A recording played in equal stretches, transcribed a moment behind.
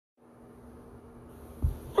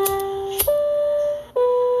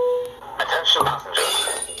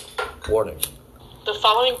Warning. The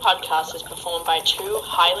following podcast is performed by two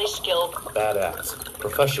highly skilled... Badass.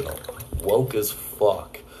 Professional. Woke as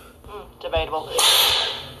fuck. Debatable.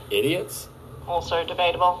 Idiots? Also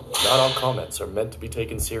debatable. Not all comments are meant to be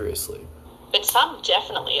taken seriously. But some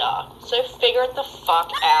definitely are, so figure it the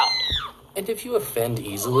fuck out. And if you offend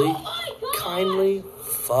easily, kindly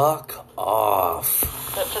fuck off.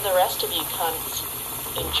 But for the rest of you cunts,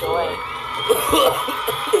 enjoy.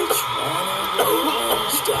 It's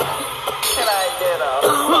Wednesday. Can I get a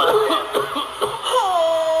fucking...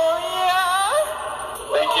 Oh, yeah?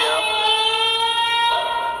 Thank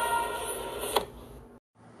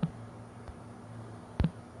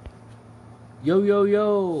you. Yo, yo,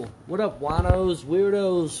 yo. What up, wanos,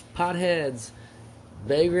 weirdos, potheads,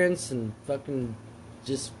 vagrants, and fucking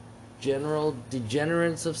just general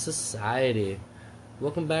degenerates of society.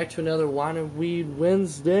 Welcome back to another Wine and Weed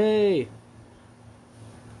Wednesday.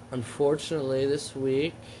 Unfortunately, this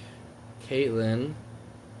week, Caitlin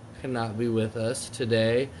cannot be with us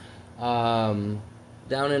today. Down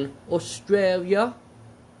in Australia,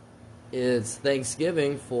 it's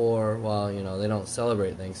Thanksgiving for, well, you know, they don't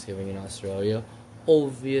celebrate Thanksgiving in Australia,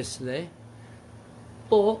 obviously.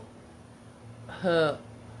 But her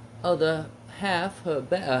other half, her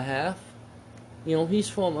better half, you know, he's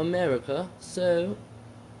from America, so,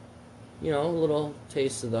 you know, a little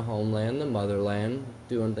taste of the homeland, the motherland,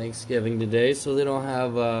 doing Thanksgiving today, so they don't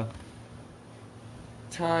have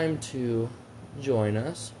time to join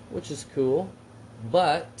us, which is cool.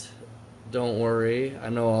 But don't worry, I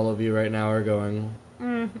know all of you right now are going,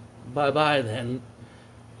 bye-bye then.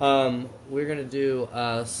 We're going to do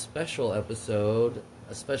a special episode,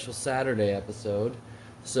 a special Saturday episode,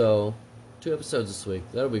 so 2 episodes this week,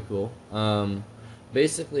 that'll be cool.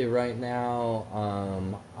 Basically, right now,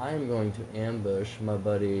 I'm going to ambush my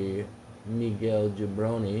buddy Miguel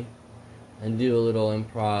Jebroni and do a little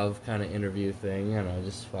improv kind of interview thing. I don't know,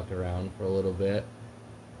 just fuck around for a little bit,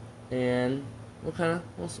 and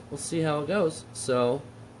we'll see how it goes. So,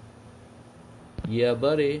 yeah,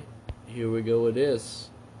 buddy, here we go with this.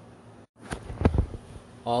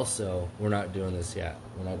 Also, we're not doing this yet.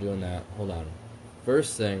 We're not doing that. Hold on.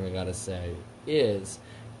 First thing I gotta say is,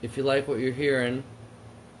 if you like what you're hearing,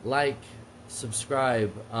 like,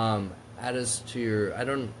 subscribe, add us to your, I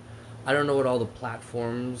don't know what all the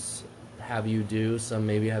platforms have you do. Some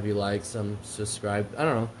maybe have you like, some subscribe, I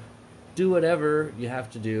don't know. Do whatever you have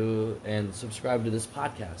to do and subscribe to this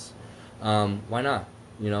podcast. Why not?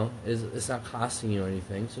 You know, it's not costing you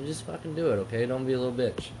anything, so just fucking do it, okay? Don't be a little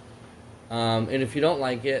bitch. And if you don't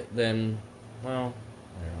like it, then, well,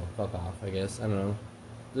 I don't know, fuck off, I guess. I don't know.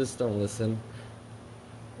 Just don't listen.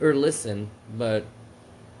 Or listen, but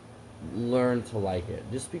learn to like it.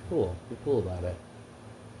 Just be cool. Be cool about it.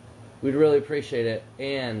 We'd really appreciate it.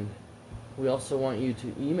 And we also want you to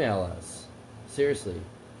email us. Seriously.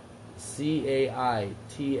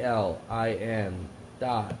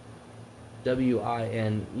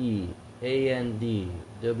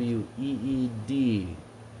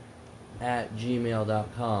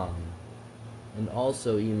 And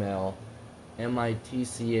also email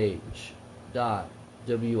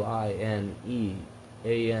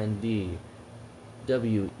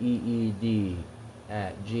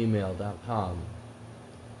mitch.wineandweed@gmail.com.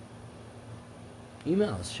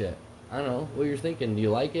 Email us shit. I don't know what you're thinking. Do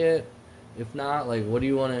you like it? If not, like, what do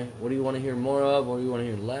you want to hear more of? What do you want to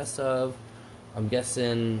hear less of? I'm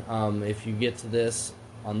guessing if you get to this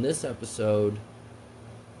on this episode,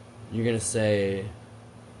 you're gonna say,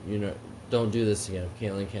 you know, don't do this again. If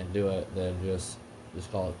Caitlin can't do it, then just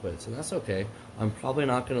call it quits. And that's okay. I'm probably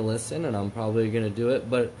not going to listen, and I'm probably going to do it,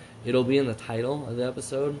 but it'll be in the title of the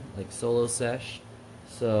episode, like solo sesh.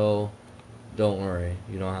 So don't worry.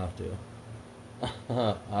 You don't have to.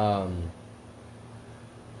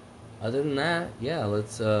 Other than that, yeah,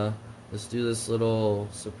 let's do this little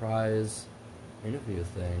surprise interview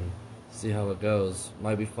thing. See how it goes.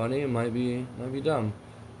 Might be funny, it might be dumb.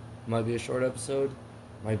 Might be a short episode.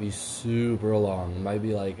 Might be super long. It might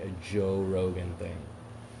be like a Joe Rogan thing.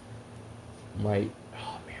 We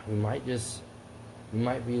might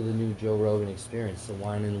be the new Joe Rogan experience, the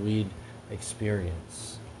Wine and Weed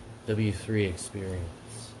experience, W3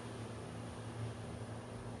 experience.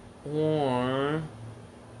 Or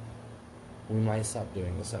we might stop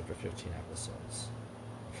doing this after 15 episodes.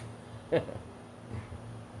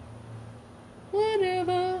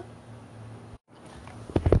 Whatever.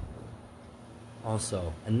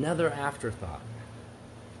 Also, another afterthought.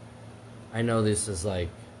 I know this is like,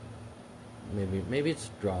 maybe it's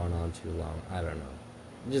drawn on too long. I don't know.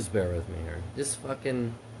 Just bear with me here. Just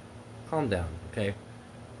fucking calm down, okay?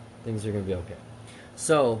 Things are gonna be okay.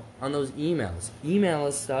 So, on those emails, email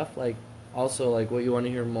us stuff, like, also, like, what you want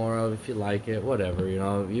to hear more of, if you like it, whatever, you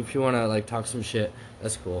know. If you want to, like, talk some shit,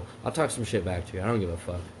 that's cool. I'll talk some shit back to you. I don't give a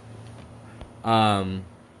fuck.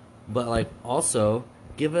 But, like, also,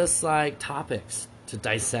 give us, like, topics to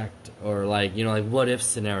dissect, or, like, you know, like, what-if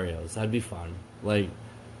scenarios. That'd be fun. Like,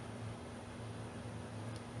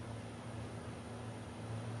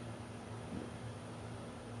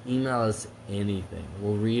 email us anything.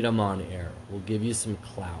 We'll read them on air. We'll give you some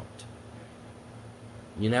clout.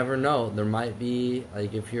 You never know. There might be,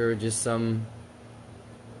 like, if you're just some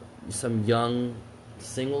young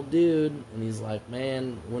single dude and he's like,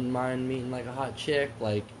 man, wouldn't mind meeting like a hot chick.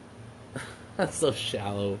 Like, that's so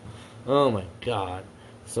shallow. Oh my god.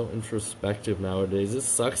 So introspective nowadays. It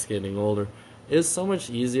sucks getting older. It's so much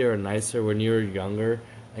easier and nicer when you were younger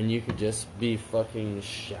and you could just be fucking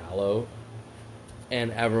shallow.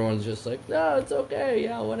 And everyone's just like, no, it's okay.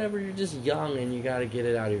 Yeah, whatever. You're just young and you gotta get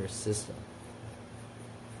it out of your system.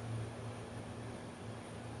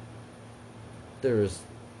 Just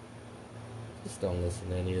don't listen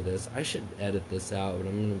to any of this. I should edit this out, but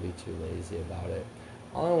I'm gonna be too lazy about it.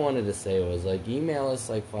 All I wanted to say was, like, email us,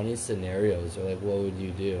 like, funny scenarios, or, like, what would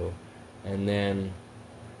you do? And then,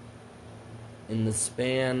 in the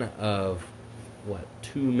span of,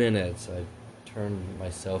 2 minutes, I turned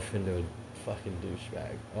myself into a fucking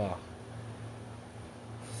douchebag. Ugh.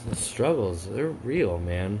 The struggles, they're real,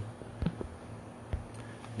 man.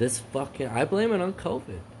 I blame it on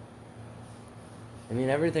COVID. I mean,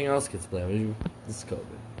 everything else gets blamed. It's COVID.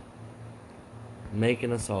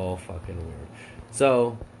 Making us all fucking weird.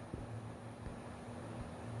 So,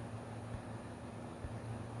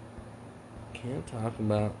 can't talk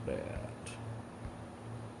about that.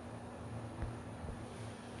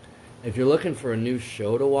 If you're looking for a new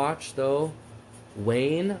show to watch, though,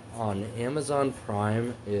 Wayne on Amazon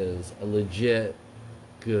Prime is a legit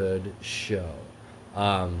good show.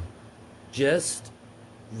 Just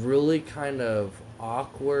really kind of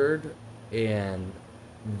awkward and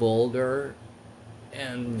vulgar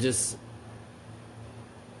and just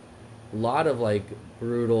a lot of, like,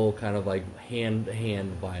 brutal kind of, like, hand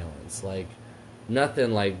violence. Like,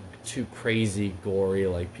 nothing, like, too crazy gory,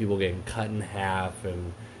 like people getting cut in half,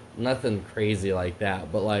 and nothing crazy like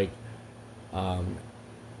that, but, like,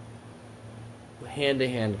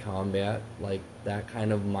 hand-to-hand combat, like that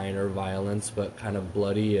kind of minor violence, but kind of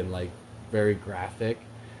bloody and, like, very graphic.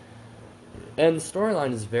 And the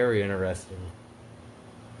storyline is very interesting.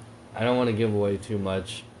 I don't want to give away too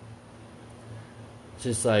much. It's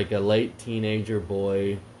just like a late teenager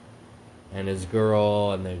boy and his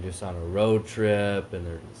girl, and they're just on a road trip, and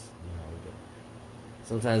they're just, you know,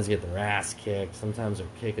 sometimes get their ass kicked, sometimes they're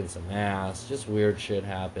kicking some ass, just weird shit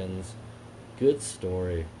happens. Good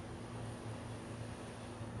story.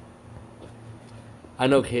 I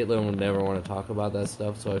know Caitlin would never want to talk about that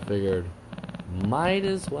stuff, so I figured might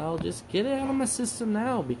as well just get it out of my system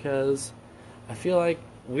now, because I feel like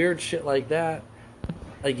weird shit like that,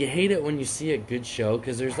 like, you hate it when you see a good show,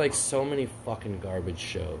 because there's, like, so many fucking garbage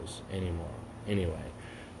shows anymore. Anyway,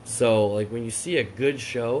 so, like, when you see a good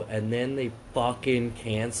show and then they fucking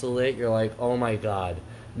cancel it, you're like, oh my god,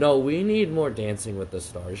 no, we need more Dancing with the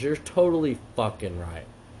Stars. You're totally fucking right.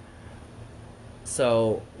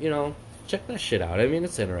 So, you know, check that shit out. I mean,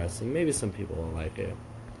 it's interesting. Maybe some people will like it.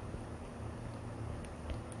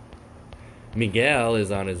 Miguel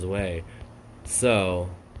is on his way. So,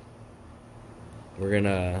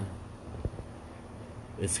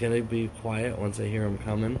 it's gonna be quiet once I hear him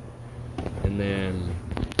coming. And then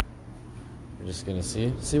we're just gonna see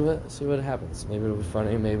what happens. Maybe it'll be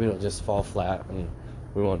funny, maybe it'll just fall flat and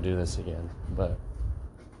we won't do this again. But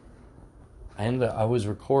I was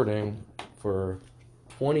recording for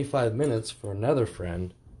 25 minutes for another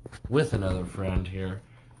friend, with another friend here.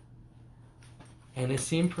 And it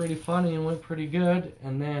seemed pretty funny and went pretty good.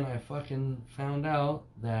 And then I fucking found out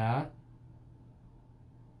that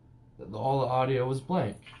all the audio was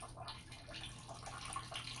blank.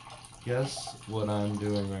 Guess what I'm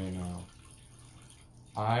doing right now?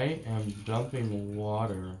 I am dumping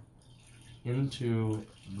water into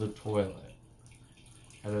the toilet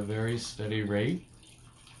at a very steady rate.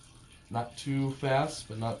 Not too fast,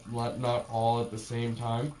 but not all at the same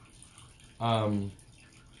time.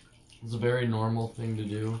 It's a very normal thing to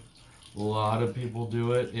do. A lot of people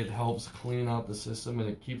do it. It helps clean out the system and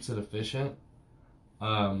it keeps it efficient.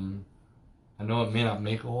 I know it may not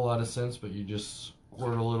make a whole lot of sense, but you just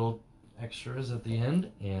squirt a little extras at the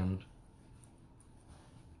end and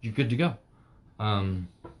you're good to go.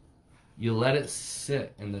 You let it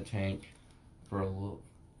sit in the tank for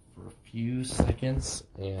a few seconds,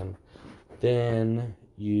 and then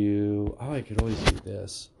I could always do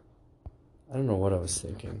this. I don't know what I was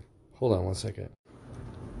thinking. Hold on one second.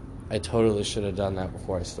 I totally should have done that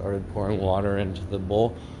before I started pouring water into the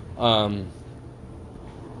bowl. I'm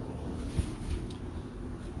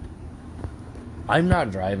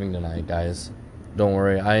not driving tonight, guys. Don't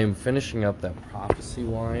worry. I am finishing up that prophecy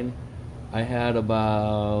wine. I had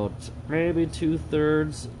about maybe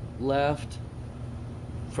 2/3 left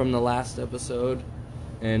from the last episode.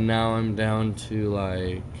 And now I'm down to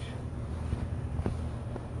like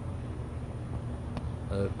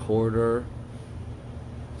a quarter.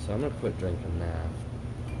 So I'm going to quit drinking that.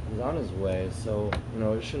 He's on his way, so,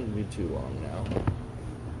 it shouldn't be too long now.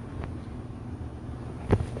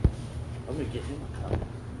 I'm going to get him a cup.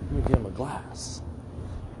 I'm going to get him a glass.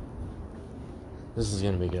 This is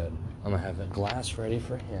going to be good. I'm going to have a glass ready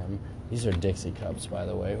for him. These are Dixie cups, by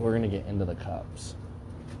the way. We're going to get into the cups.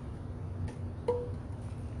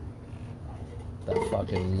 That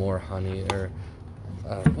fucking more honey, or...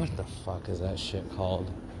 what the fuck is that shit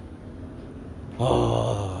called?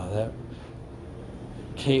 Oh, that...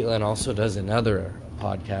 Caitlin also does another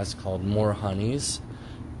podcast called More Honeys.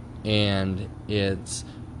 And it's...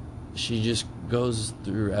 She just goes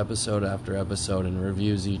through episode after episode and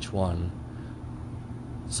reviews each one.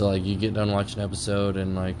 So, like, you get done watching an episode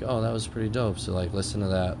and, like, oh, that was pretty dope. So, like, listen to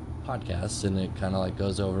that podcast and it kind of, like,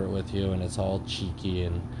 goes over it with you and it's all cheeky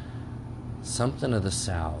and something of the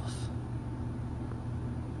South.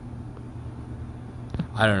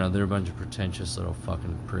 I don't know. They're a bunch of pretentious little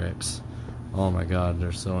fucking pricks. Oh, my God.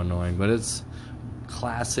 They're so annoying. But it's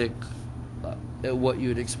classic, what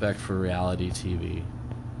you'd expect for reality TV.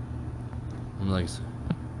 I'm like...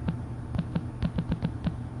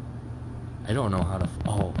 I don't know how to...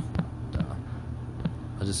 I'll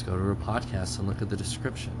just go to her podcast and look at the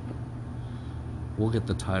description. We'll get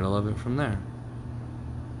the title of it from there.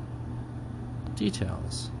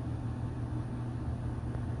 Details.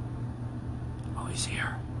 Oh, he's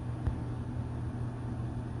here.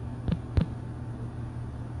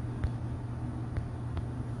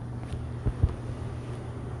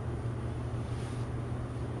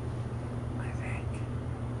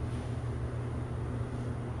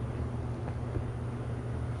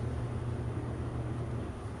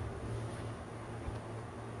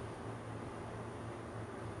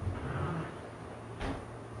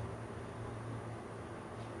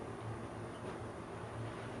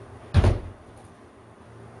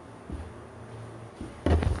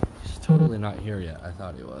 Totally not here yet. I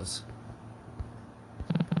thought he was.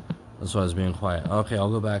 That's why I was being quiet. Okay, I'll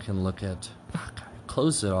go back and look at... Fuck, I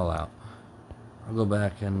closed it all out. I'll go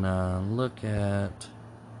back and look at...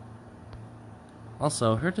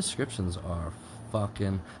 Also, her descriptions are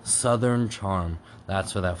fucking Southern Charm.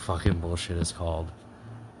 That's what that fucking bullshit is called.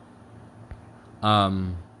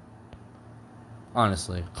 Honestly,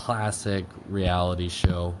 classic reality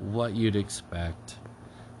show. What you'd expect.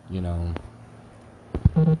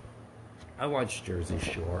 I watched Jersey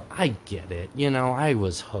Shore. I get it. I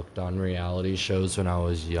was hooked on reality shows when I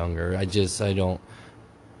was younger.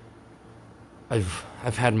 I've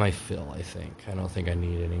had my fill, I think. I don't think I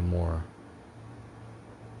need any more.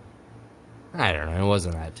 I don't know. It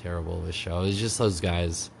wasn't that terrible of a show. It's just those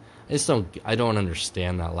guys. I don't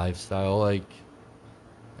understand that lifestyle. Like,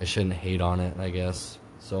 I shouldn't hate on it, I guess,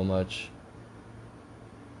 so much.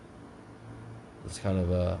 It's kind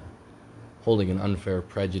of holding an unfair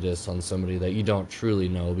prejudice on somebody that you don't truly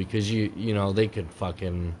know, because they could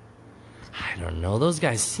fucking... I don't know. Those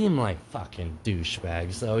guys seem like fucking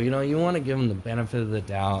douchebags. So, you want to give them the benefit of the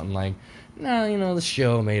doubt and, like, no, the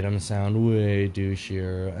show made them sound way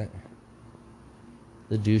douchier.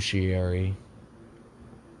 The douchiary.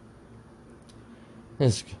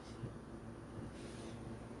 It's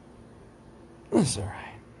alright.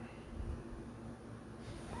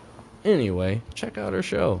 Anyway, check out her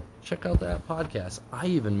show. Check out that podcast. I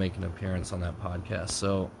even make an appearance on that podcast.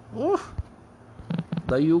 So,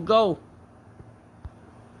 there you go.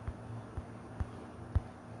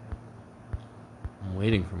 I'm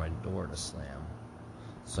waiting for my door to slam,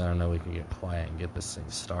 so I know we can get quiet and get this thing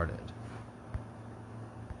started.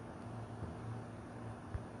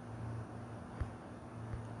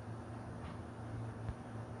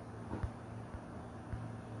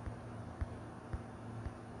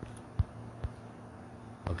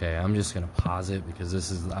 Okay, I'm just going to pause it because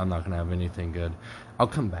I'm not going to have anything good. I'll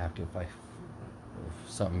come back if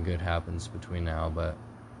something good happens between now, but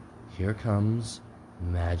here comes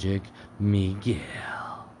Magic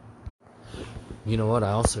Miguel. You know what?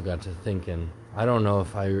 I also got to thinking, I don't know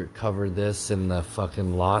if I covered this in the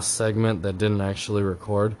fucking Lost segment that didn't actually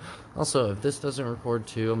record. Also, if this doesn't record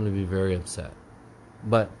too, I'm going to be very upset.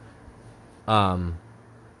 But,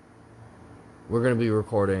 we're going to be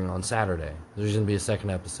recording on Saturday. There's going to be a second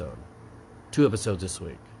episode. 2 episodes this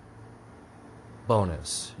week.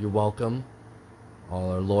 Bonus. You're welcome.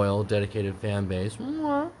 All our loyal, dedicated fan base.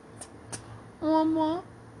 Yeah.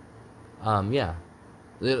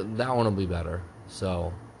 That one will be better.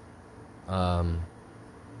 So,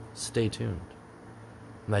 stay tuned.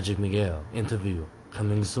 Magic Miguel interview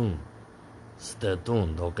coming soon. Stay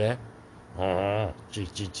tuned, okay?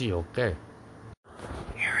 Okay.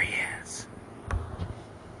 Here he is.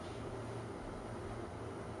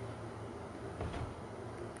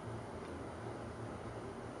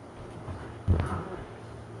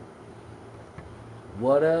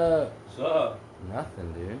 What up? What's up?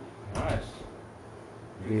 Nothing, dude. Nice.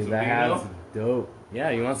 Dude, Some that hat's vino? dope. Yeah,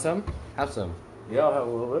 you want some? Have some. Yeah, I'll have a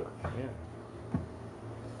little bit. Yeah.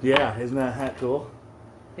 Yeah, isn't that hat cool?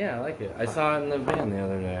 Yeah, I like it. I saw it in the van the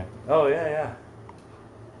other day. Oh, yeah.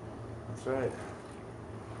 That's right.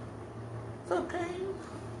 It's okay.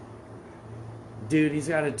 Dude, he's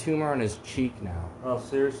got a tumor on his cheek now. Oh,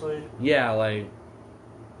 seriously? Yeah, like...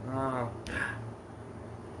 That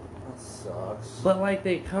sucks. But, like,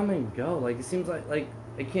 they come and go. Like, it seems like,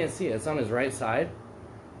 I can't see it. It's on his right side.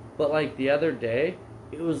 But, like, the other day,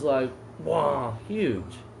 it was, like, wow,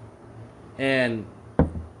 huge. And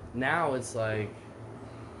now it's, like...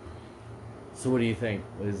 So what do you think?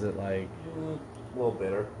 Is it, like... A little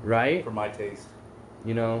bitter. Right? For my taste.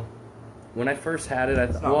 You know? When I first had it, I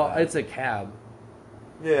It's thought, not well, bad. it's a cab.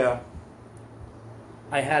 Yeah.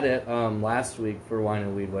 I had it last week for Wine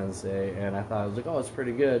and Weed Wednesday, and I thought, I was like, oh, it's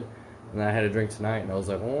pretty good. And then I had a drink tonight, and I was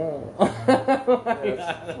like, oh.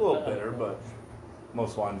 Yeah, it's a little bitter, but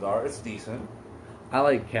most wines are. It's decent. I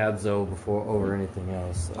like cabs, though, over anything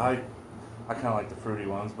else. So. I kind of like the fruity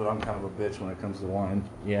ones, but I'm kind of a bitch when it comes to wine.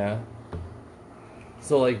 Yeah.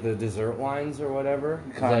 So, like, the dessert wines or whatever?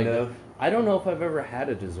 'Cause, Kind like, of. I don't know if I've ever had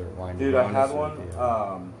a dessert wine. to Dude, be I had honest one, with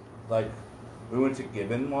you. like, we went to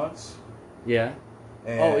Gibbon once. Yeah?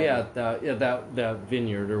 And Oh, yeah, that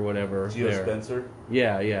vineyard or whatever. Geo there. Spencer.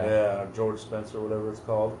 Yeah. Yeah, George Spencer, whatever it's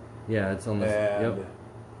called. Yeah, it's on the... And Yep.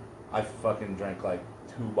 I fucking drank like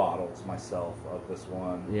 2 bottles myself of this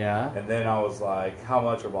one. Yeah? And then I was like, how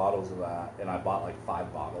much are bottles of that? And I bought like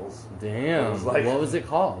 5 bottles. Damn. It was like- What was it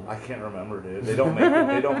called? I can't remember, dude. They don't make it.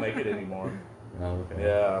 They don't make it anymore. Oh, okay.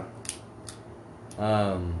 Yeah.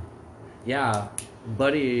 Yeah,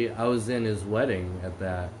 buddy, I was in his wedding at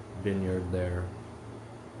that vineyard there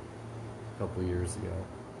a couple years ago.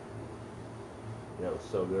 Yeah, it was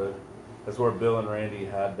so good. That's where Bill and Randy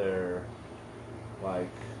had their, like,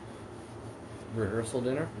 Rehearsal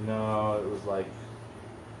dinner? no, it was like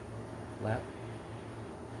Lap?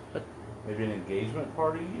 maybe an engagement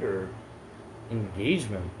party or.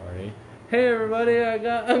 Engagement party? Hey everybody,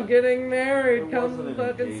 I'm getting married. It Come wasn't an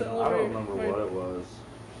fucking engagement. celebrate. I don't remember my what it was.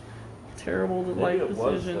 Terrible Maybe life it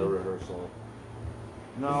was decision. the rehearsal.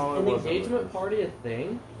 No, Is it an wasn't. engagement rehearsal. party a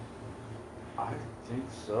thing? I think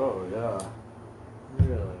so. Yeah.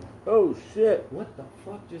 Really? Oh shit! What the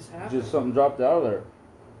fuck just happened? Just something dropped out of there.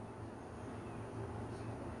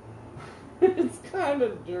 It's kind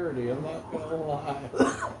of dirty, I'm not gonna lie.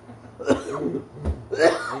 You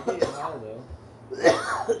get high though.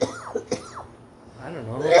 I don't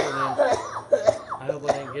know. I hope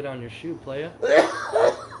I didn't get on your shoe, playa.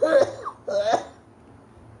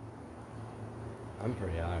 I'm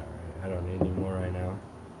pretty high, alright. I don't need any more right now.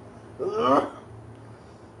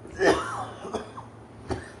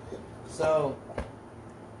 So,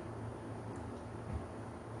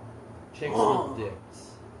 chicks with dicks.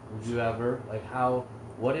 Would you ever, like,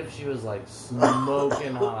 what if she was, like,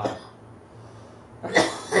 smoking hot?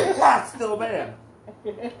 Still a man.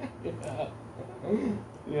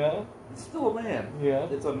 Yeah? It's still a man. Yeah.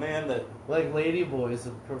 It's a man that. Like lady boys,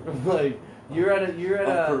 like you're at a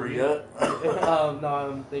Korea. no,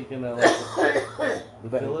 I'm thinking of like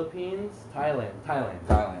the Philippines, Thailand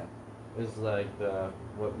is like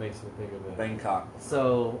what makes me think of it. Bangkok.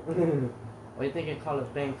 So, why you think you call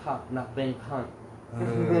it Bangkok, not Bangkok?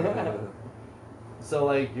 So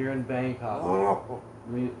like you're in Bangkok.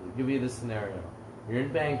 Give you this scenario. You're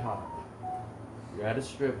in Bangkok.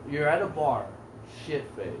 You're at a bar, shit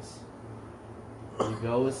face. You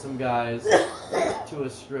go with some guys to a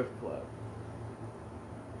strip club.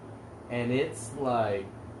 And it's like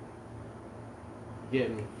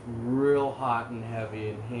getting real hot and heavy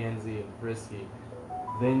and handsy and frisky.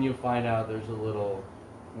 Then you find out there's a little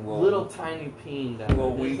tiny peen down there.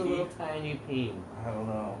 Little There's a winky? little tiny peen. I don't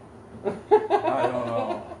know. I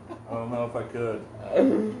don't know if I could.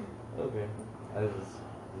 Okay. I just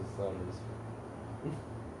thought it was...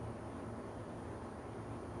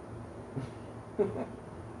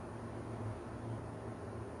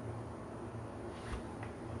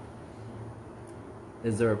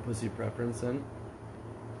 Is there a pussy preference in?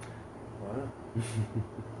 What?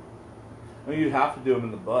 I mean, you'd have to do them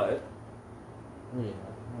in the butt. Yeah.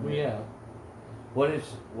 Well, yeah. What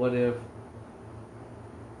if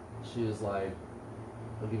she was like,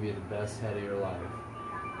 I'll give you the best head of your life?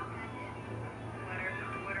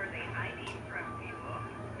 What are they hiding from people?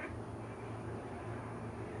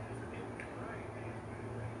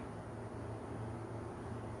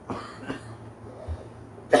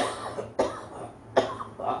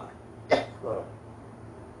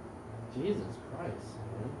 Jesus Christ,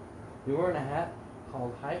 man. You're wearing a hat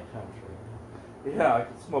called Hype Country. Yeah, I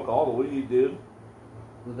could smoke all the weed, dude.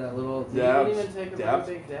 With that little... You Dabs, didn't even take a dabs,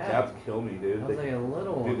 very big dab. dabs kill me, dude. I was like a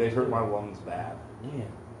little one. Dude, they hurt too. my lungs bad. Yeah.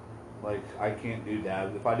 Like, I can't do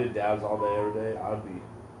dabs. If I did dabs all day, every day, I would be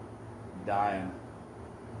dying.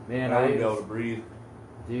 Man, I wouldn't be able to breathe.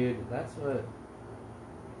 Dude, that's what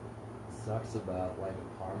sucks about, like,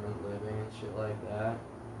 apartment living and shit like that.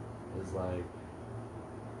 Is, like,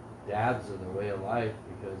 dabs are the way of life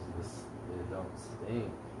because they don't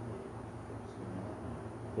stink.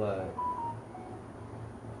 But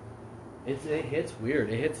it hits weird.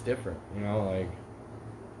 It hits different, you know, like...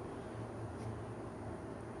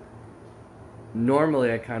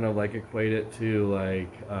 Normally I kind of, like, equate it to,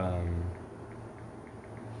 like,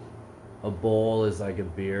 a bowl is like a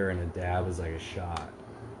beer and a dab is like a shot.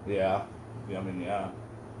 Yeah. I mean, yeah.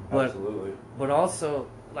 But, absolutely. But also,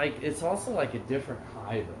 like, it's also like a different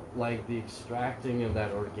high, though. Like, the extracting of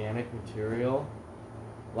that organic material,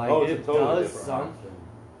 like, Oh, it's a it totally does different something.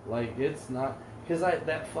 Like, it's not... Because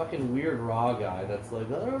that fucking weird raw guy that's like,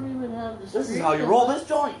 I don't even have the screen. This is how you roll this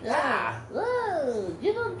joint. Yeah. Oh,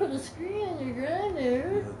 you don't put a screen on your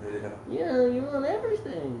grinder. Yeah, you want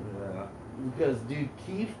everything. Yeah. Because, dude,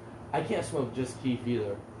 Keef, I can't smoke just Keef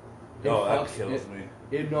either. Oh, that kills me.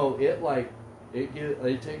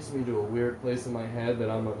 It takes me to a weird place in my head that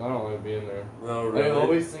I'm like, I don't want to be in there. Oh, really? I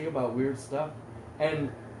always think about weird stuff.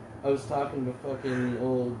 And I was talking to fucking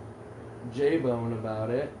old J-Bone about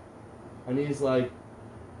it. And he's like,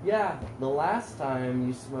 yeah, the last time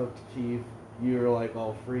you smoked Keef, you were like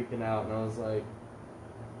all freaking out. And I was like,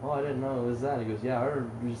 oh, I didn't know it was that. He goes, yeah, I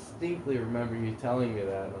distinctly remember you telling me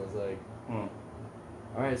that. And I was like,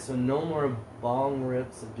 alright, so no more bong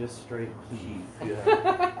rips of just straight Keef.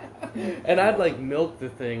 Yeah. And I'd like milk the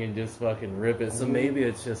thing and just fucking rip it. So maybe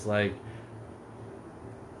it's just like,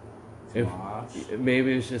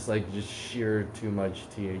 maybe it's just like just sheer too much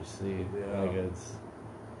THC. Yeah. Like it's...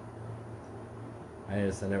 I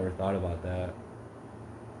never thought about that.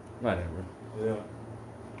 Whatever. Yeah.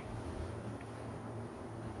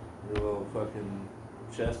 Your little fucking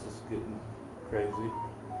chest is getting crazy.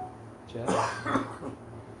 Chest?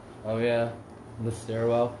 Oh yeah, the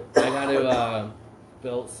stairwell. I gotta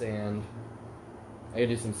belt sand. I gotta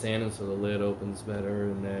do some sanding so the lid opens better,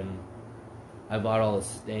 and then I bought all the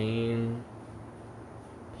stain,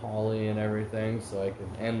 poly, and everything, so I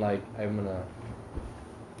can. And like I'm gonna.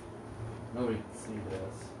 Nobody can see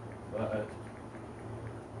this, but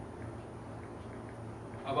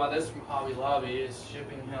I bought this from Hobby Lobby. It's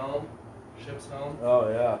ship's helm. Oh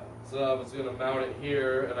yeah. So I was gonna mount it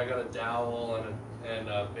here, and I got a dowel and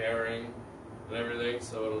a bearing and everything,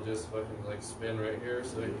 so it'll just fucking like spin right here,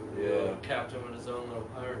 so he can be a captain with his own little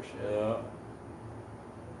pirate ship. Yeah.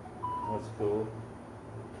 That's cool.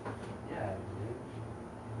 Yeah, dude.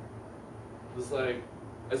 It was like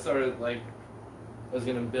I started like. I was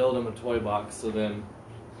gonna build him a toy box, so then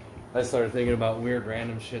I started thinking about weird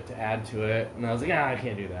random shit to add to it, and I was like, I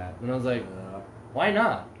can't do that. And I was like, why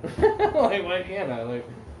not? Like, why can't I? Like,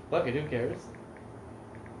 fuck it, who cares?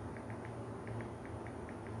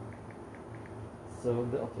 So I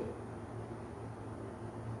built it.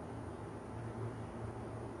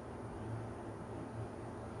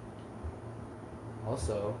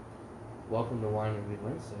 Also, welcome to Wine and Weed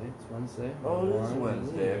Wednesday. It's Wednesday. Oh, it is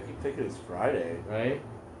Wednesday. I keep thinking it's Friday. Right?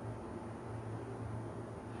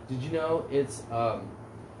 Did you know it's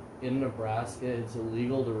in Nebraska it's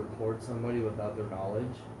illegal to record somebody without their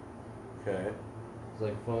knowledge? Okay. It's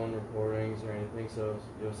like phone recordings or anything. So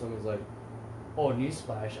if someone's like, "Oh,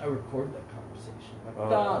 newsflash! I recorded that conversation." Like,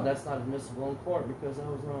 no, that's not admissible in court because I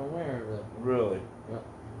was not aware of it. Really? Yeah.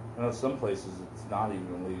 I know some places it's not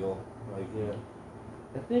even illegal. Like Yeah.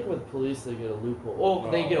 I think with police they get a loophole.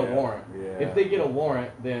 Oh, they get a warrant. Yeah. If they get a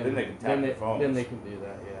warrant, then they can tap your phones. Then they can do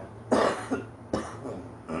that. Yeah.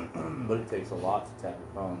 But it takes a lot to tap your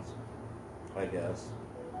phones, I guess.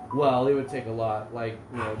 Well, it would take a lot, like,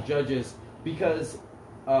 you know, judges, because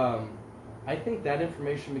I think that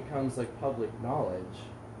information becomes like public knowledge,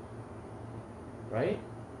 right?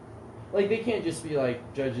 Like they can't just be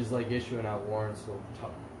like judges like issuing out warrants to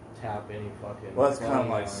tap any fucking. Well, that's kind of phone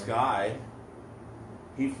like line. Sky.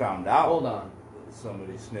 He found out. Hold on.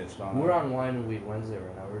 Somebody snitched on him. We're on Wine and Weed Wednesday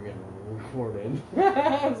right now. We're getting recorded.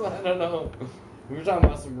 So I don't know. We were talking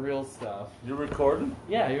about some real stuff. You're recording?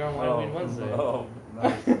 Yeah, you're on Wine and Weed Wednesday. Oh,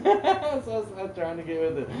 nice. So I was trying to get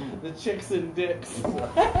with the chicks and dicks.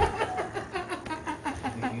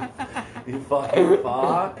 You fucking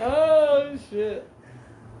fuck. Oh shit!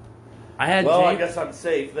 I had. Well, I James, guess I'm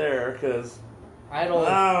safe there, because I don't.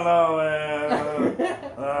 I don't know,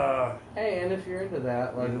 man. Hey, and if you're into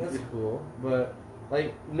that, like that's cool. But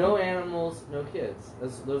like, no animals, no kids.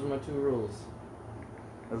 Those are my 2 rules.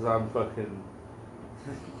 As I'm fucking.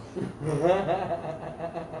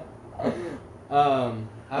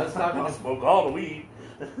 I was talking. I'll smoke all the weed.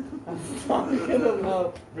 I was talking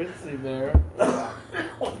about Ritzy there.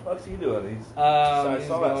 What the fuck's he doing? He's. I He's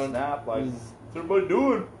saw going- that snap. Like, he's- what's everybody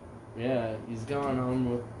doing? Yeah, he's going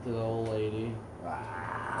home with the old lady.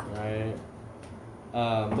 Right.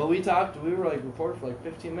 But we talked. We were like recording for like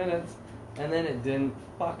 15 minutes, and then it didn't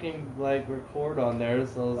fucking like record on there.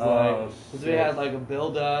 So it was like, because we had like a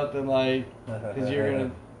build up and like, because you're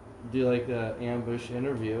gonna do like the ambush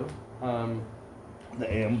interview. The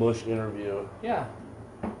ambush interview. Yeah.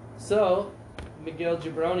 So, Miguel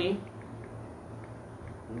Jebroni.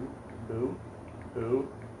 Who?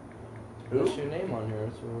 What's your name on here?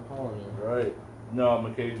 That's what we're calling you. Right. No,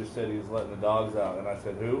 McKay just said he was letting the dogs out, and I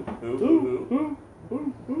said, who?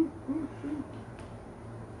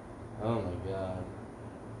 Oh my god.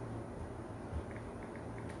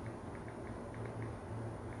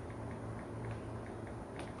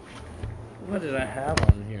 What did I have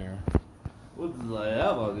on here? What did I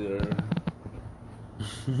have on there?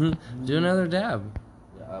 Do another dab.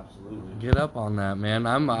 Yeah, absolutely. Get up on that, man.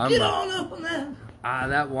 Get on up on that.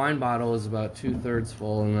 That wine bottle was about 2/3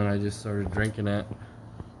 full, and then I just started drinking it.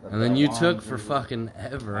 And then you took for fucking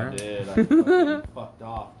ever. I did. I fucking fucked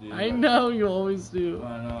off, dude. I know, you always do.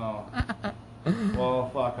 I know. Well,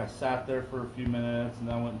 fuck, I sat there for a few minutes, and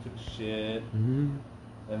then I went and took a shit. Mhm.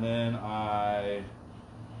 And then I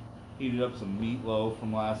heated up some meatloaf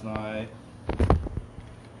from last night.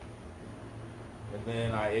 And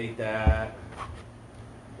then I ate that.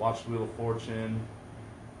 Watched Wheel of Fortune.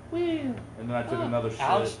 Wheel. And then I took another shit.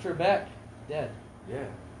 Alex Trebek, dead. Yeah.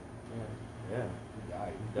 He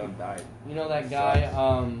died. He done died. You know that guy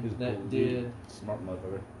He's that cool, did dude. Smart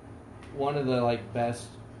motherfucker. one of the like best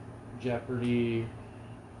Jeopardy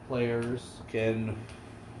players. Ken.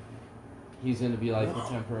 He's going to be like the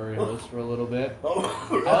temporary host for a little bit.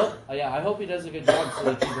 Oh, I hope he does a good job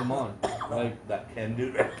so they keep him on. Like, that Ken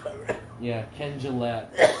dude. yeah, Ken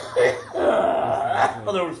Gillette.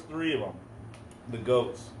 Oh, there was 3 of them. The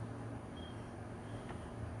goats.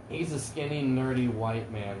 He's a skinny, nerdy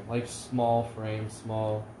white man. Like small frame,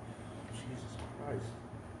 small. Jesus Christ.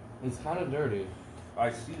 It's kind of dirty.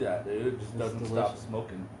 I see that, dude. It just It's doesn't stop delicious.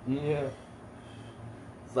 smoking. Yeah.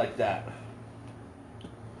 It's like that.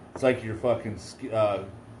 It's like your fucking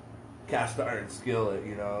cast iron skillet,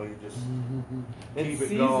 you know? You just It's keep it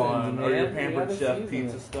seasoned, going. Or your man. You Pampered gotta Chef season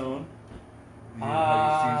pizza it. stone. You know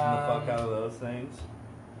how you season the fuck out of those things?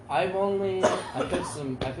 I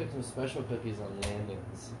picked some special cookies on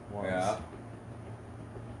Landon's once. Yeah.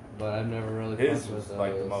 But I've never really His fucked was with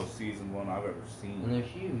like the those. most seasoned one I've ever seen. And they're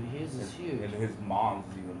huge. His is huge. And his mom's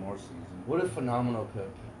is even more seasoned. What a phenomenal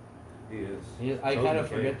cook. He is. I So kind is of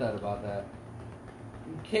forget Gabe. that about that.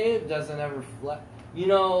 Caleb doesn't ever You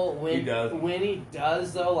know, when He does. when he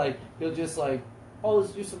does though, like he'll just like, oh,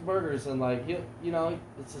 let's do some burgers, and like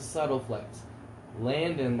it's a subtle flex.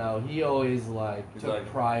 Landon though, he always like He's took like,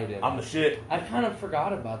 pride in I'm it. the shit. I kind of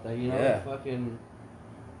forgot about that. Yeah. He fucking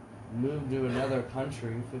moved to another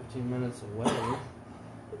country, 15 minutes away.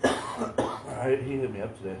 Alright, he hit me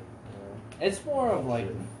up today. It's more of like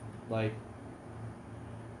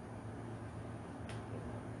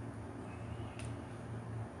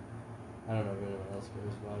I don't know if anyone else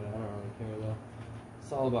cares about it. I don't really care though.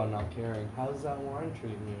 It's all about not caring. How's that wine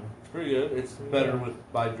treating you? It's pretty good. It's better with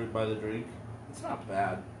by the drink. It's not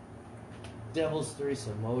bad. Devil's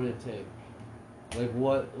threesome. What would it take? Like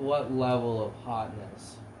what level of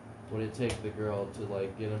hotness would it take the girl to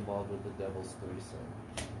like get involved with the devil's threesome?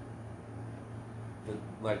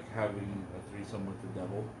 Like having a threesome with the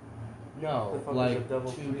devil. No, The fuck is like a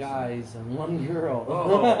devil's 2 threesome? guys and 1 girl.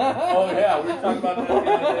 Oh yeah, we were talking about that the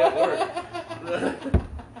other day at work.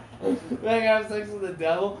 Like have sex with the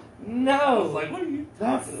devil? No. I was like, what are you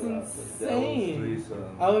That's talking about? The devil's insane.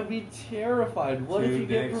 threesome. I would be terrified. What if 2 you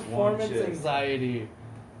get dicks, 1 performance chick. anxiety?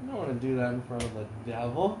 You don't want to do that in front of the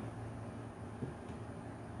devil.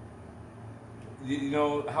 You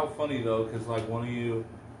know how funny though, because like one of you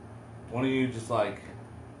just like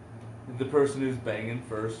the person who's banging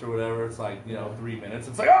first or whatever, it's like, 3 minutes.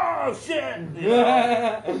 It's like, oh shit! And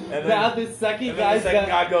then, now the second and then the second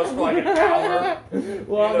guy goes for like an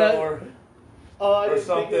hour, or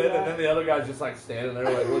something, and then the other guy's just like standing there,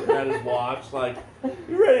 like looking at his watch, like,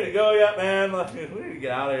 you ready to go yet, man? Like, we need to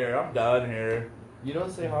get out of here. I'm done here. You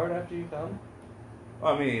don't stay hard after you come?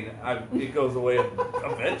 I mean, it goes away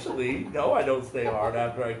eventually. No, I don't stay hard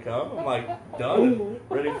after I come. I'm like done,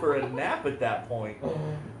 ready for a nap at that point.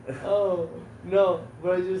 Oh, no,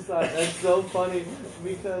 but I just thought that's so funny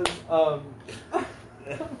because,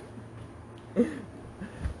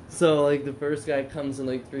 so, like, the first guy comes in,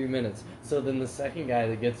 like, 3 minutes. So then the second guy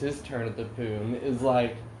that gets his turn at the poon is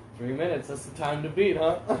like, 3 minutes, that's the time to beat,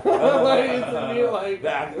 huh? Like, it's like...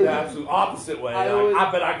 The absolute opposite way.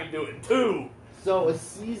 I bet I can do it, too. So a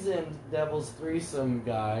seasoned Devil's Threesome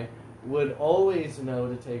guy would always know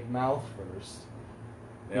to take mouth first.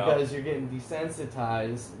 Because you're getting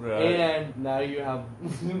desensitized, and now you have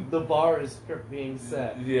the bar is being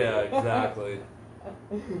set. Yeah, exactly.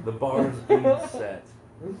 The bar is being set.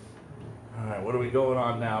 All right, what are we going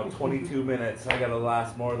on now? 22 minutes. I gotta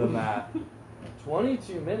last more than that.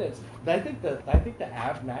 22 minutes. I think the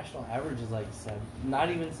national average is like not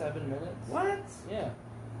even 7 minutes. What? Yeah.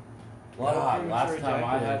 God, last time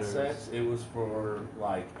I had sex, it was for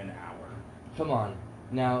like an hour. Come on,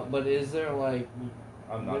 now, but is there like?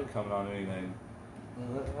 I'm not coming on anything.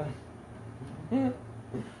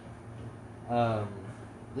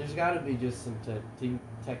 There's got to be just some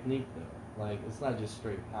technique though. Like, it's not just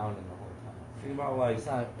straight pounding the whole time. Think about like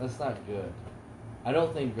that's not good. I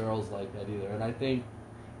don't think girls like that either, and I think.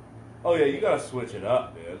 Oh yeah, you gotta switch it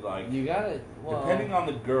up, dude. Like you gotta. Well, depending on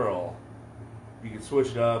the girl, you can switch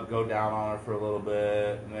it up, go down on her for a little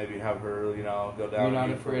bit, and maybe have her, go down. You're not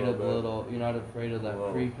afraid of You're not afraid of that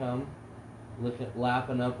pre-cum.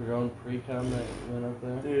 Lapping up your own pre-cum that went up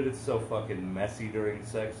there? Dude, it's so fucking messy during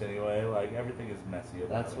sex anyway. Like, everything is messy about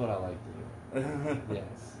That's it. what I like to do.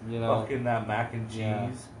 Yes. Fucking that mac and cheese.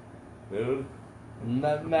 Yeah. Dude.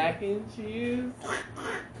 That mac and cheese?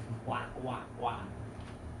 Wah, wah, wah.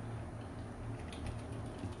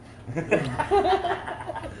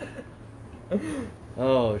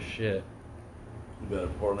 Oh, shit. You better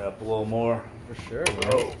pour me up a little more. For sure,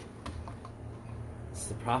 bro. It's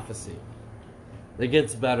the prophecy. It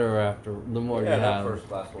gets better after the more you have. Yeah, that first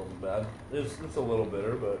glass wasn't bad. It's a little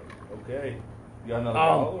bitter, but okay. You got another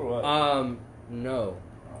bottle or what? No.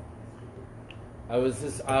 I was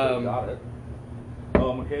just got it.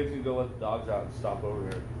 Oh, McCabe's gonna go let the dogs out and stop over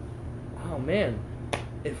here. Oh man,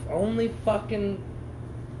 if only fucking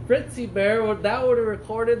Fritzy Bear would have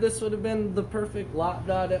recorded. This would have been the perfect lot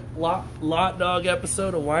dog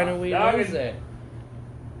episode of Wine and Weed Wednesday.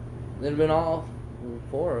 There'd have been all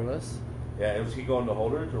 4 of us. Yeah, was he going to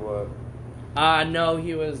Holders or what? No,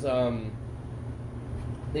 he was the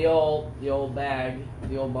old bag,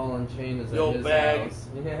 the old ball and chain is at his house.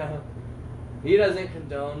 Yeah. He doesn't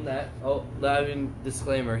condone that. Oh, I mean,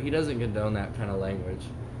 disclaimer, he doesn't condone that kind of language,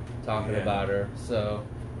 talking about her. So,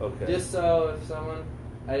 just so if someone,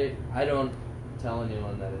 I don't tell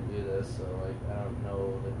anyone that I do this, so like I don't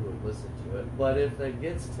know who would listen to it. But if it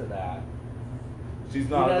gets to that, she's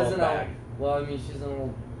not an old bag. Well, I mean, she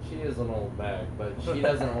is an old bag, but she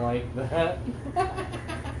doesn't like that.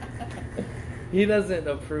 He doesn't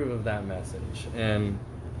approve of that message, and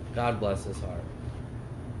God bless his heart.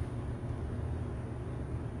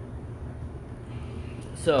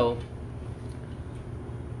 So,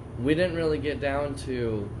 we didn't really get down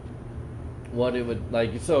to what it would,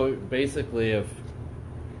 like, so basically if...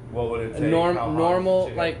 What would it take?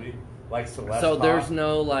 Normal, like Celeste. So there's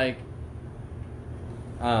no, like,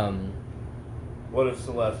 What if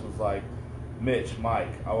Celeste was like, Mitch,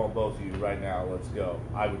 Mike, I want both of you right now, let's go.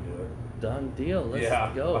 I would do it. Done deal, let's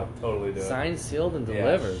go. I'd totally do it. Signed, sealed, and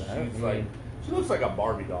delivered. She looks like a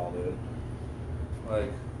Barbie doll, dude.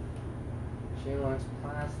 Like... She wants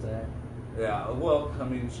plastic. Yeah, well, I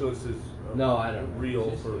mean, she looks as no, I don't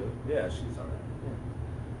real she's for. cute. Yeah, she's alright.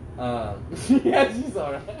 Yeah, she's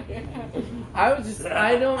alright.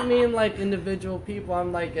 I don't mean like individual people.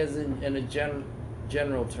 I'm like as in a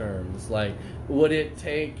general terms. Like, would it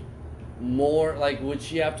take more? Like, would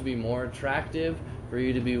she have to be more attractive for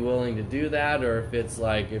you to be willing to do that, or if it's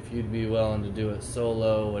like if you'd be willing to do it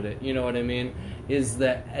solo? Would it? You know what I mean? Is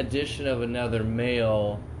the addition of another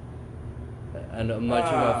male and much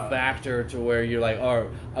of a factor to where you're like, oh,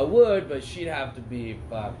 I would, but she'd have to be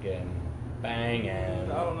fucking banging.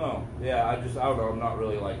 I don't know. Yeah, I don't know. I'm not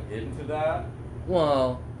really like into that.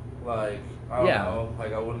 Well, like I don't know.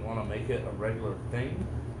 Like I wouldn't want to make it a regular thing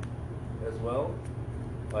as well.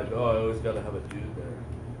 Like, oh, I always got to have a dude there.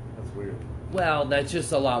 That's weird. Well, that's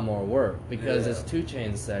just a lot more work because, Yeah. as 2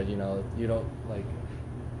 Chainz said, you know, you don't like.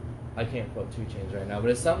 I can't quote 2 Chainz right now, but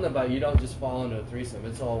it's something about you don't just fall into a threesome.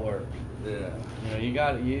 It's all work. Yeah. You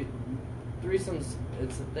know, threesomes.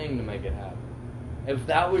 It's a thing to make it happen. If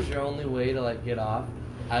that was your only way to like get off,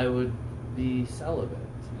 I would be celibate.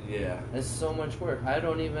 Yeah. It's so much work. I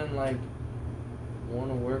don't even like want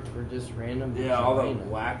to work for just random. Yeah, all the vagina.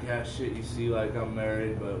 whack ass shit you see, like I'm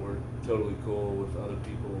married, but we're totally cool with other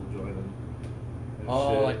people joining. And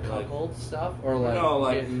Oh, shit. like cuckold stuff, or like No,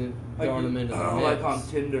 like- throwing them into the like mix? on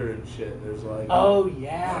Tinder and shit. There's like Oh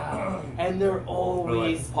yeah, and they're or like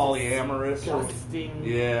always polyamorous. disgusting.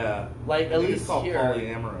 Yeah, Like I at think least it's called here.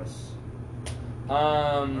 polyamorous,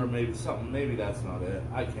 or maybe something. Maybe that's not it.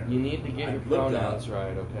 I can't. You need to get I your looked it pronouns up.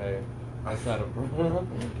 right, okay? That's not a pronoun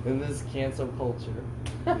in this cancel culture.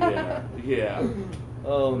 Yeah, yeah.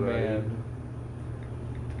 Oh Right. man.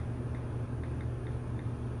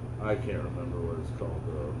 I can't remember what it's called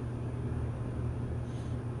though.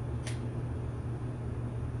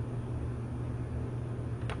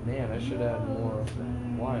 Man, I should add more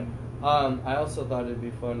wine. I also thought it'd be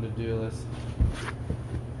fun to do this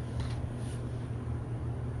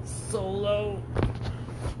solo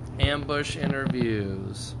ambush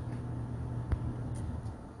interviews.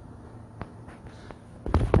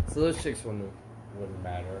 So those chicks wouldn't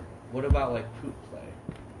matter. What about like poop play?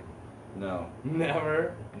 No,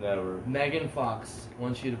 Never. never. Megan Fox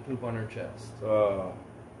wants you to poop on her chest,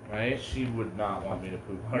 right? She would not want me to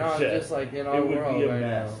poop on No, her chest. just like in It our would world be a right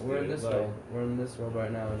mess, now. We're in dude. this Like, world. We're in this world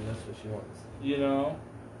right now, and that's what she wants. You know,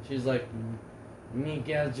 She's like,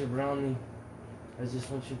 Miguel Jebroni, I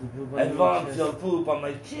just want you to poop on I your want chest. your poop on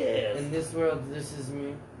my chest. In this world, this is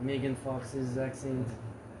me, Megan Fox's accent.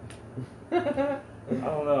 I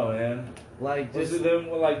don't know, man. Like, Does just it then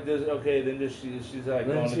like does okay then does she's like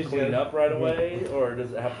Then going to she's clean gonna- up right away, or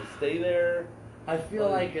does it have to stay there? I feel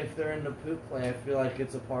like if they're into poop play, I feel like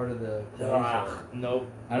it's a part of the closure. Nope.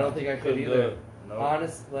 I don't think I could Couldn't do either. it. Nope.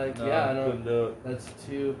 Honest, like, No, yeah, I don't. couldn't do it. That's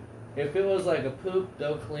too. If it was like a poop,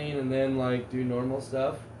 go clean, and then like do normal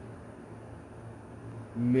stuff,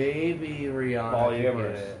 maybe Rihanna could get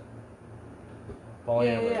Polyamorous. it.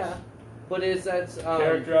 Polyamorous. Yeah. But is that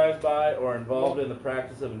Characterized by or involved in the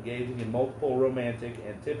practice of engaging in multiple romantic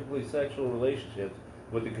and typically sexual relationships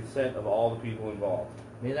with the consent of all the people involved.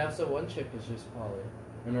 maybe that's what one chick is just poly,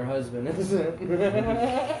 and her husband isn't.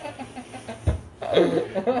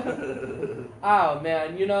 Oh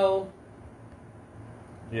man, you know,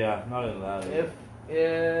 Yeah, not into that.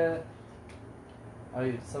 if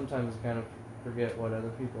I sometimes kind of forget what other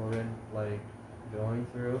people are in, like going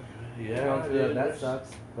through. Going through that there's-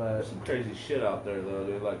 sucks, but There's some crazy shit out there though,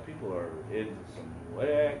 dude. Like people are into some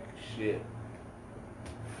whack shit.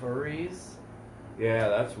 furries. Yeah,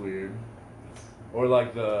 that's weird. Or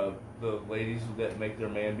like the ladies that make their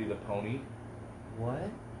man be the pony What?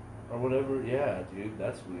 or whatever. Yeah, dude,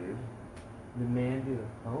 that's weird. The man do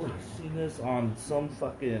the pony. I've seen this on some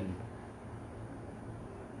fucking.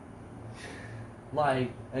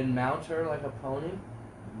 Like, and mount her like a pony?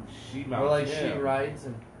 She mounts Or like him. she rides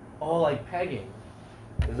and. Oh, like pegging.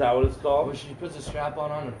 Is that what it's Where called? she puts a strap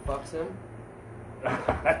on and fucks him?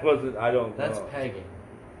 I don't That's know. pegging.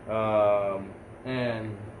 And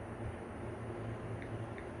And.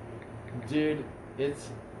 Dude, it's.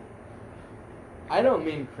 I don't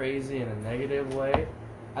mean crazy in a negative way.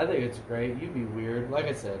 I think it's great. You'd be weird. Like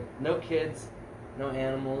I said, no kids, no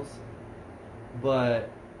animals. But.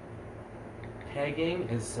 Pegging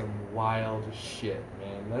is some wild shit,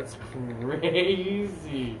 man. That's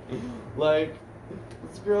crazy. Like,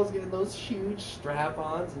 this girl's getting those huge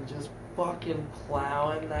strap-ons and just fucking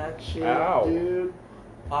plowing that shit, Ow. dude.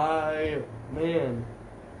 Man.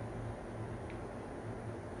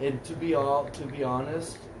 And to be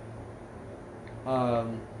honest,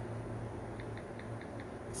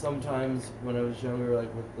 sometimes when I was younger, like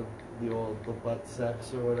with the butt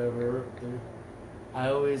sex or whatever, I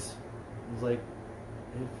always was like,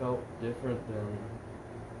 it felt different than,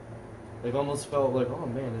 like almost felt like, oh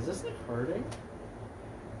man, is this like hurting?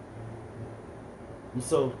 I'm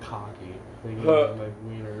so cocky, thinking that my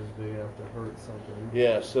wiener is big enough to hurt something.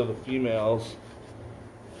 yeah, so the females.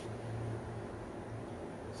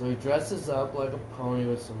 So he dresses up like a pony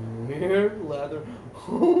with some weird leather.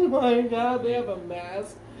 Oh my god, they have a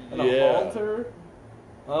mask and a Yeah. halter.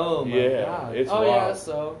 Oh my Yeah, god. it's oh yeah, wild.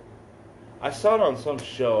 so I saw it on some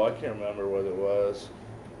show. I can't remember what it was.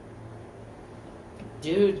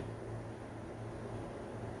 dude,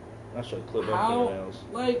 I should clip up how females.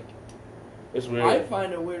 like It's weird. I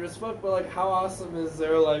find it weird as fuck, but like how awesome is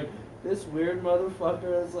there like this weird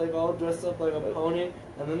motherfucker that's like all dressed up like a pony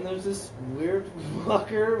and then there's this weird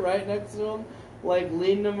fucker right next to him, like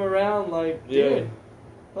leading him around, like, dude,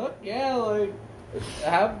 fuck yeah, like,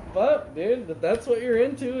 have fun, dude. If that's what you're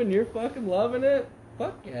into and you're fucking loving it,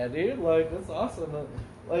 fuck yeah, dude. Like, that's awesome.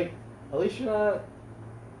 Like, at least you're not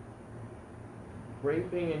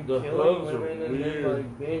raping and killing women and then,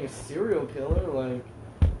 like, being a serial killer. Like,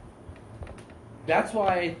 that's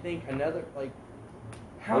why I think another, like,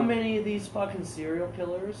 how many of these fucking serial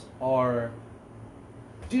killers are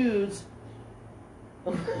dudes?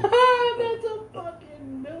 That's a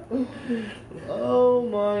fucking no. Oh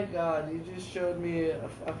my god, you just showed me a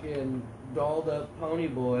fucking dolled up pony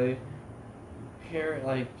boy carrying,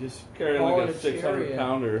 like, just carrying like a 600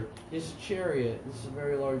 pounder. It's a chariot. It's a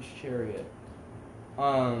very large chariot.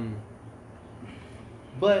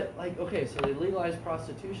 But, like, okay, so they legalized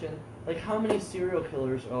prostitution. Like, how many serial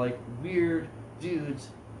killers are, like, weird dudes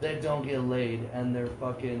that don't get laid and they're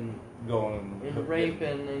fucking going and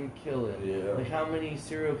raping and killing? Yeah. Like, how many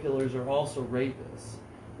serial killers are also rapists?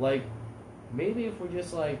 Like, maybe if we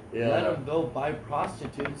just, like, let them go buy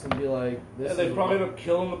prostitutes and be like, this they is probably end up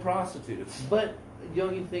killing the prostitutes. But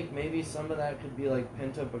don't you think maybe some of that could be, like,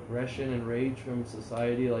 pent-up aggression and rage from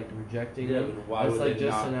society, like, rejecting them? But why it's would like they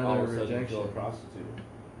just not another all of a sudden rejection. kill a prostitute?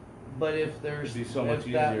 But if there's It'd be so much if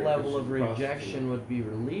easier that if level she's of a rejection prostitute. would be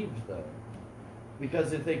relieved, though,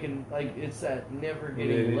 because if they can, like, it's that never They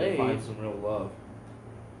getting need laid. to find some real love.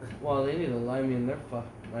 Well, they need to. I mean,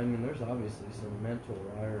 I mean, there's obviously some mental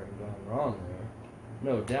wiring gone wrong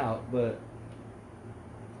there, no doubt. But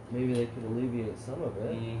maybe they could alleviate some of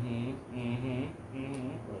it. Whatever.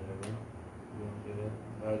 You don't get it.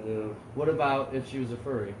 I do. What about if she was a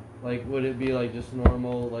furry? Like, would it be like just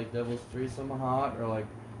normal, like Devil's Threesome hot, or like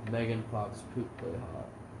Megan Fox poop play hot?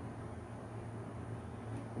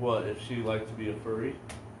 What, if she liked to be a furry?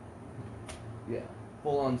 Yeah,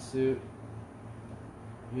 full on suit.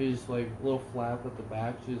 You just like little flap at the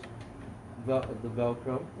back, just the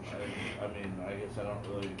Velcro. I mean, I guess I don't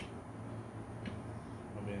really.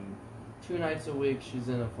 I mean, 2 nights a week, she's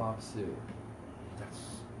in a fox suit. that's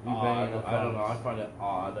You odd. banging a I don't know. I fox. find it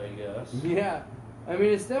odd, I guess. Yeah, I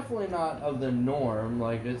mean, it's definitely not of the norm.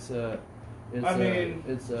 Like, it's a.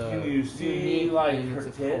 Can you see unique like thing. her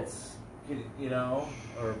It's a cult. tits? You know,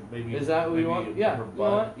 or maybe Is that what you maybe want? Yeah, her you know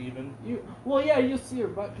butt what? even. Well, yeah, you'll see her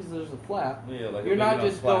butt because there's a flap. Yeah, like You're not maybe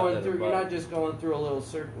just flat going than through. a You're butt. not just going through a little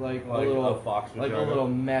like a Like little a fox like a vagina. little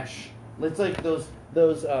mesh. It's like those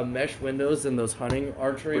mesh windows and those hunting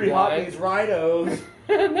archery Pretty hot blinds. these rhinos.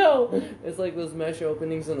 No, it's like those mesh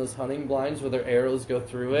openings and those hunting blinds where their arrows go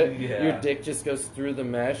through it. Yeah. Your dick just goes through the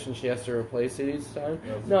mesh and she has to replace it each time.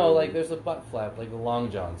 That's No, weird. like there's a butt flap, like the long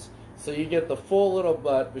johns. So you get the full little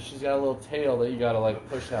butt, but she's got a little tail that you gotta like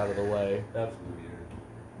push out of the way. That's weird.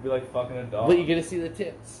 It'd be like fucking a dog. But you get to see the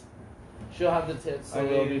tits. She'll have the tits, so I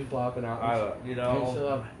they'll mean, be flopping out. I don't, you And she'll know.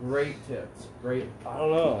 have great tits. Great. I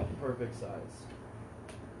don't know. Perfect size.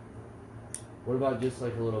 What about just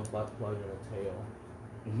like a little butt plug and a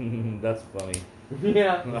tail? That's funny.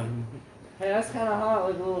 Yeah. Hey, that's kind of hot,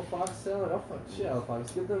 like a little fox tail. Oh, fuck shit out of fox.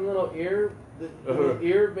 Get them little ear, the little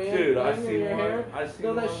ear band Dude, I thing in seen your one. hair. I seen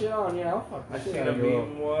Throw that one. shit on, yeah, I'll fuck the I shit seen out a of you.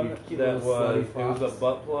 meme one You cute that little was slutty it was fox. a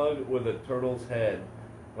butt plug with a turtle's head,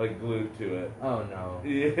 like glued to it. Oh, no.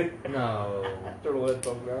 Yeah. No. Turtle head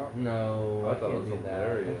poking out. No, I I, thought it can't was do that.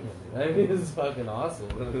 hilarious. I mean, it's fucking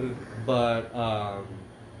awesome. But, no,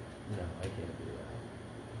 I can't do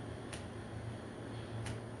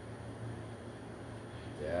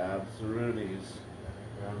that. Yeah, absolutely's.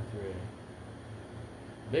 Round 3.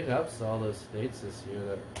 Big ups to all those states this year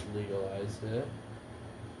that legalized it.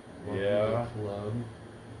 Welcome to Yeah. the club.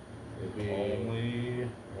 If only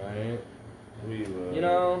Right? we would. You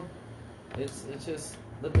know, it's just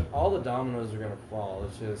all the dominoes are gonna fall.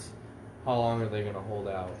 It's just how long are they gonna hold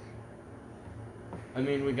out? I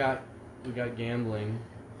mean, we got gambling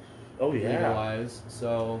Oh yeah. legalized,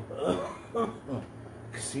 so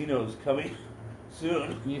Casinos coming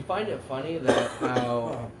soon. you find it funny that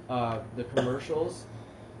how the commercials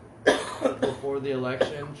before the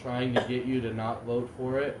election trying to get you to not vote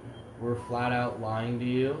for it were flat out lying to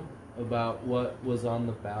you about what was on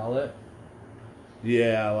the ballot.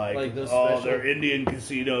 Yeah, Like those oh, special- they're Indian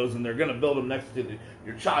casinos, and they're gonna build them next to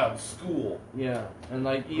your child's school. Yeah, and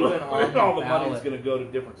like even on And the all the ballot, money's gonna go to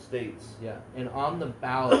different states. yeah, and on the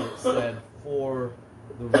ballot it said for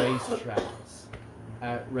the racetracks,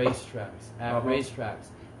 at racetracks, Uh-huh. racetracks,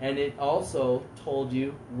 and it also told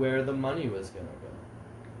you where the money was gonna go.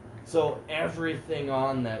 So everything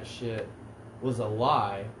on that shit was a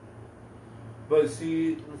lie. But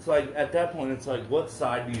see, it's like at that point, it's like, what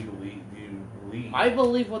side do you believe? Do you believe. I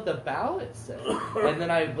believe what the ballot said, and then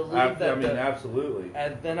I believe absolutely.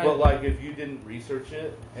 And then but like, if you didn't research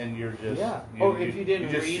it and you're just if you didn't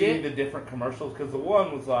just read see it, the different commercials, because the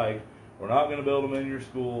one was like, we're not going to build them in your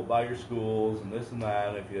school, by your schools, and this and that.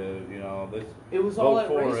 And if you know this, it was all at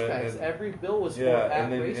racetracks. Every bill was for at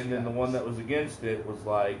racetracks. And then the one that was against it was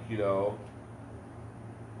like, you know,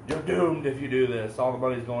 you're doomed if you do this. All the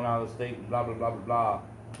money's going out of the state and blah blah blah blah blah.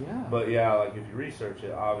 Yeah. But yeah, like if you research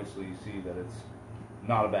it, obviously you see that it's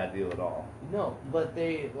not a bad deal at all. No, but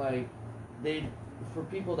for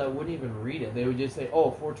people that wouldn't even read it, they would just say,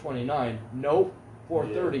 "Oh, 429, nope.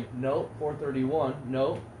 430, nope. 431,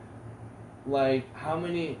 nope." Like how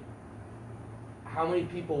many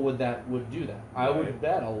people would do that? I would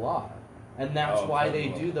bet a lot, and that's why they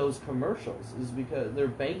do those commercials, is because they're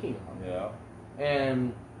banking on it. Yeah.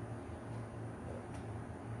 And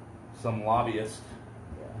some lobbyist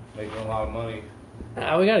making a lot of money.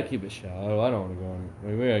 We gotta keep it shallow. I don't want to go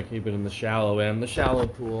in. We gotta keep it in the shallow end, the shallow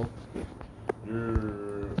pool.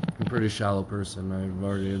 I'm a pretty shallow person. I've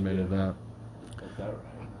already admitted that. Is that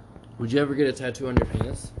right? Would you ever get a tattoo on your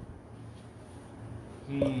penis?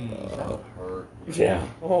 That would hurt. Yeah.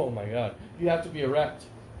 Oh my god. You have to be erect.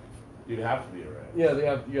 You'd have to be erect. Yeah,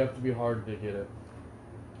 you have to be hard to get it.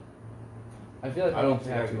 I feel like I don't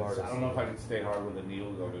know if I could stay hard with a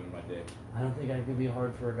needle going into my dick. I don't think I could be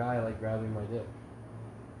hard for a guy like grabbing my dick.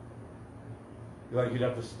 You'd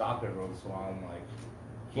have to stop every once in a while and like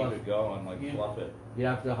keep it going, like fluff it. You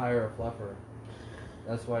have to hire a fluffer.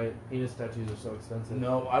 That's why penis tattoos are so expensive.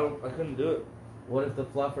 No, I couldn't do it. What if the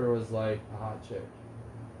fluffer was like a hot chick?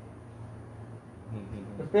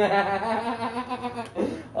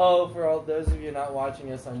 Oh, for all those of you not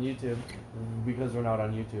watching us on YouTube, because we're not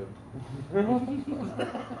on YouTube.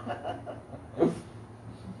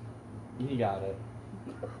 You got it.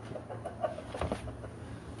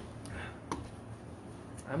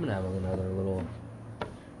 I'm gonna have another little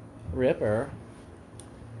ripper.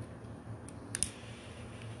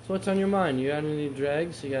 So what's on your mind? You got any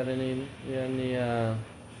dregs? You got any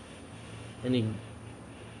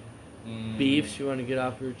beefs you want to get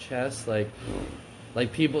off your chest? Like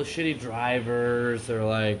people, shitty drivers, or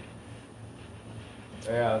like...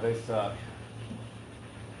 Yeah, they suck.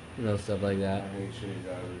 You know, stuff like that. I hate shitty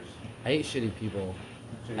drivers. I hate shitty people.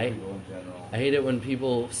 Shitty people in general. I hate it when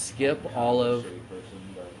people skip all of... Shitty person,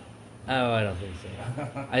 but... Oh, I don't think so.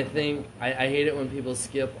 I hate it when people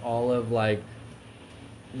skip all of, like...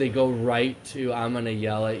 They go right to, I'm going to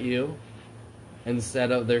yell at you.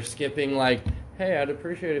 Instead of, they're skipping, like... Hey, I'd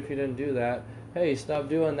appreciate it if you didn't do that. Hey, stop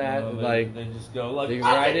doing that. No, they just go like,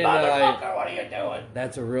 right into like, what are you doing?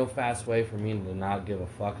 That's a real fast way for me to not give a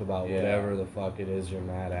fuck about whatever the fuck it is you're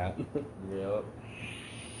mad at. Yep.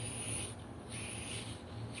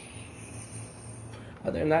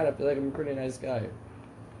 Other than that, I feel like I'm a pretty nice guy.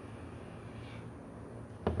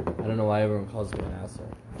 I don't know why everyone calls me an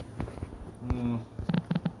asshole.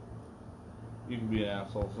 You can be an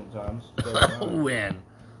asshole sometimes. When?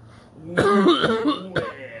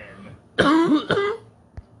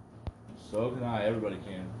 So can I. Everybody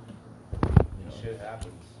can. Shit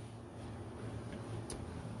happens.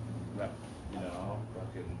 You know,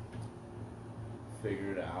 fucking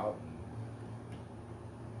figure it out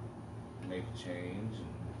and make a change and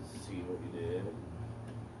see what you did.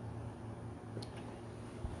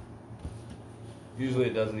 Usually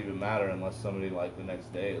it doesn't even matter unless somebody like the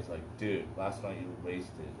next day is like, dude, last night you were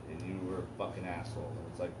wasted and you were a fucking asshole. And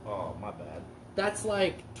it's like, oh, my bad. That's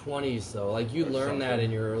like 20s though. Like you learn that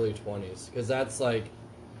in your early 20s, because that's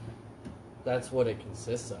what it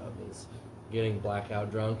consists of, is getting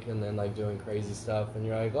blackout drunk and then like doing crazy stuff, and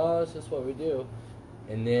you're like, oh, it's just what we do.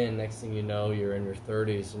 And then next thing you know, you're in your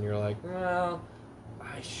 30s and you're like, well,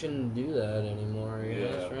 I shouldn't do that anymore. Yeah,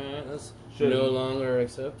 that's right. That's no longer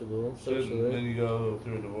acceptable socially. Then you go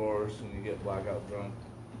through a divorce and you get blackout drunk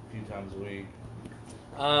a few times a week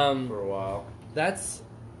for a while. That's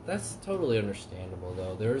totally understandable,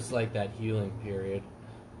 though. There's like that healing period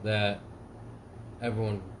that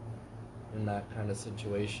everyone in that kind of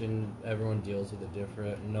situation, everyone deals with it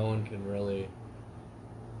different. And no one can really...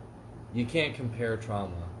 You can't compare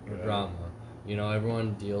trauma or drama. You know,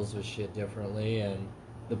 everyone deals with shit differently, and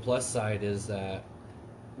the plus side is that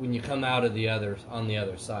when you come out of on the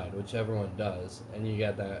other side, which everyone does, and you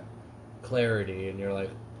get that clarity, and you're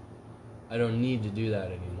like, I don't need to do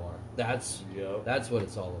that anymore. That's what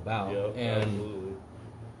it's all about. Yep, and absolutely.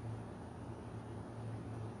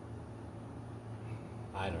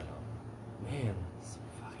 I don't know. Man, some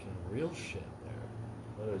fucking real shit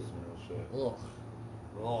there. That is some real shit. Ugh.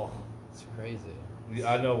 Oh. It's crazy.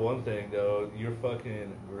 I know one thing, though. Your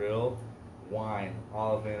fucking grill, wine,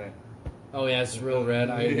 olive in it. Oh yeah, it's real red.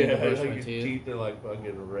 I need to brush my your teeth. teeth are like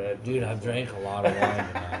fucking red. Dude, I've drank a lot of wine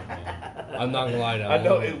tonight, man. I'm not gonna lie to you. I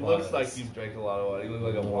know I'm it looks like you've drank a lot of wine. You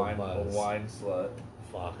look like a buzz. wine slut.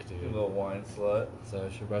 Fuck, You dude. little wine slut. So I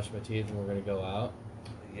should brush my teeth and we're gonna go out.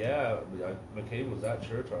 Yeah, McCabe was at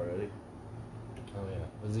church already. Oh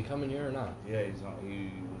yeah. Was he coming here or not? Yeah, he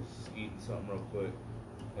was eating something real quick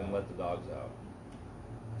and let the dogs out.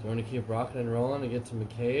 Do you want to keep rocking and rolling to get to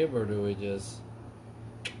McCabe, or do we just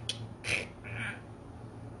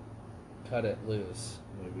cut it loose?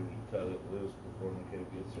 Maybe we can cut it loose before McCabe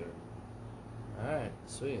gets here. Alright,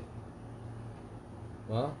 sweet.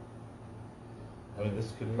 Well, I mean,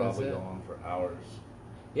 this could that's probably it. go on for hours.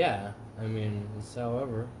 Yeah, I mean, it's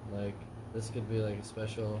however, like, this could be like a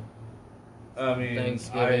special I mean,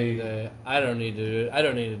 Thanksgiving Day. I don't need to do it. I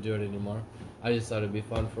don't need to do it anymore. I just thought it'd be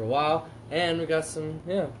fun for a while, and we got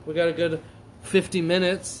we got a good 50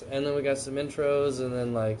 minutes, and then we got some intros, and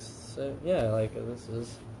then like, so, yeah, like this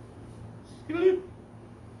is.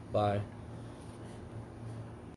 Bye.